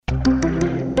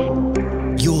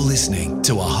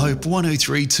to a Hope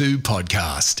 1032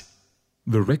 podcast.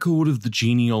 The record of the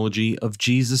genealogy of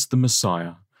Jesus the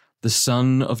Messiah, the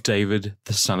son of David,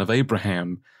 the son of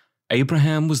Abraham.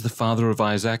 Abraham was the father of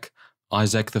Isaac,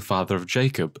 Isaac the father of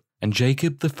Jacob, and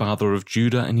Jacob the father of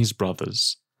Judah and his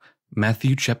brothers.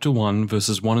 Matthew chapter 1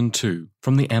 verses 1 and 2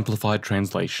 from the Amplified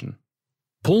Translation.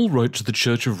 Paul wrote to the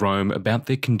Church of Rome about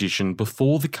their condition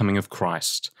before the coming of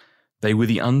Christ. They were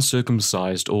the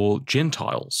uncircumcised or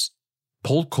Gentiles.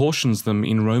 Paul cautions them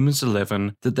in Romans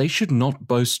 11 that they should not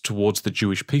boast towards the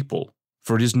Jewish people,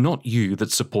 for it is not you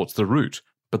that supports the root,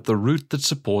 but the root that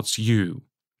supports you.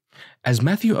 As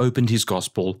Matthew opened his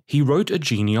gospel, he wrote a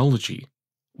genealogy.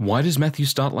 Why does Matthew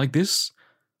start like this?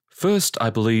 First, I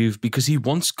believe, because he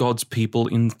wants God's people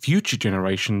in future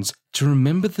generations to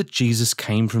remember that Jesus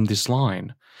came from this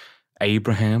line.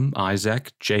 Abraham,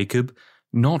 Isaac, Jacob,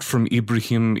 not from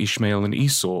Ibrahim, Ishmael, and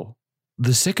Esau.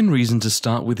 The second reason to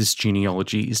start with this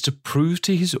genealogy is to prove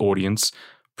to his audience,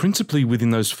 principally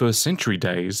within those first century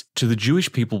days, to the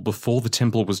Jewish people before the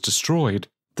temple was destroyed,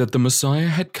 that the Messiah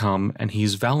had come and he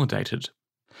is validated.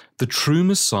 The true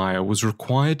Messiah was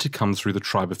required to come through the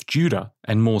tribe of Judah,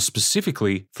 and more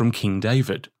specifically from King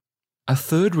David. A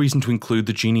third reason to include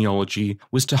the genealogy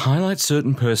was to highlight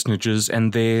certain personages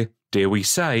and their, dare we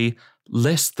say,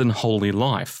 less than holy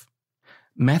life.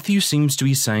 Matthew seems to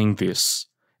be saying this: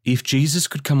 if Jesus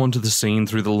could come onto the scene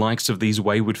through the likes of these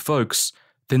wayward folks,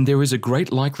 then there is a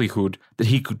great likelihood that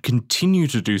he could continue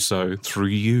to do so through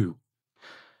you.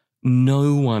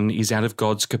 No one is out of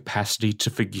God's capacity to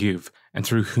forgive and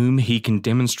through whom he can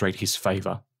demonstrate his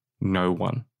favour. No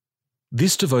one.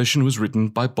 This devotion was written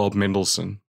by Bob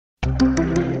Mendelsohn.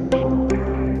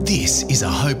 This is a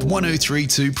Hope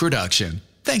 1032 production.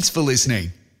 Thanks for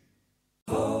listening.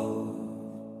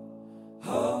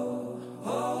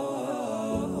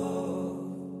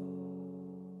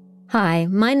 Hi,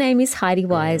 my name is Heidi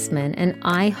Wiseman and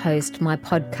I host my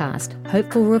podcast,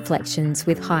 Hopeful Reflections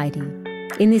with Heidi.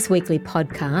 In this weekly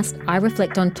podcast, I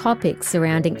reflect on topics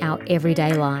surrounding our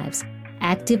everyday lives,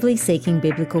 actively seeking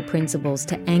biblical principles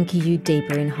to anchor you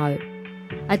deeper in hope.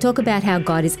 I talk about how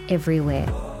God is everywhere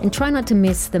and try not to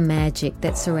miss the magic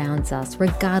that surrounds us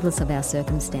regardless of our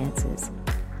circumstances.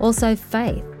 Also,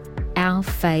 faith. Our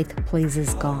faith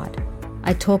pleases God.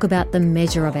 I talk about the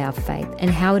measure of our faith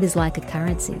and how it is like a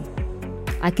currency.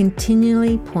 I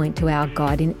continually point to our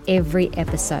God in every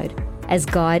episode, as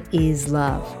God is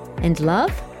love, and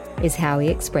love is how he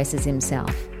expresses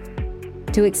himself.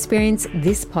 To experience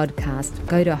this podcast,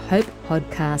 go to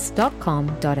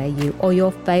hopepodcast.com.au or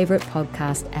your favourite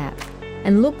podcast app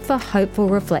and look for Hopeful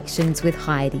Reflections with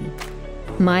Heidi.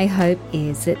 My hope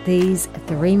is that these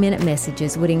 3-minute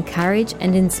messages would encourage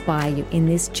and inspire you in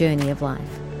this journey of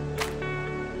life.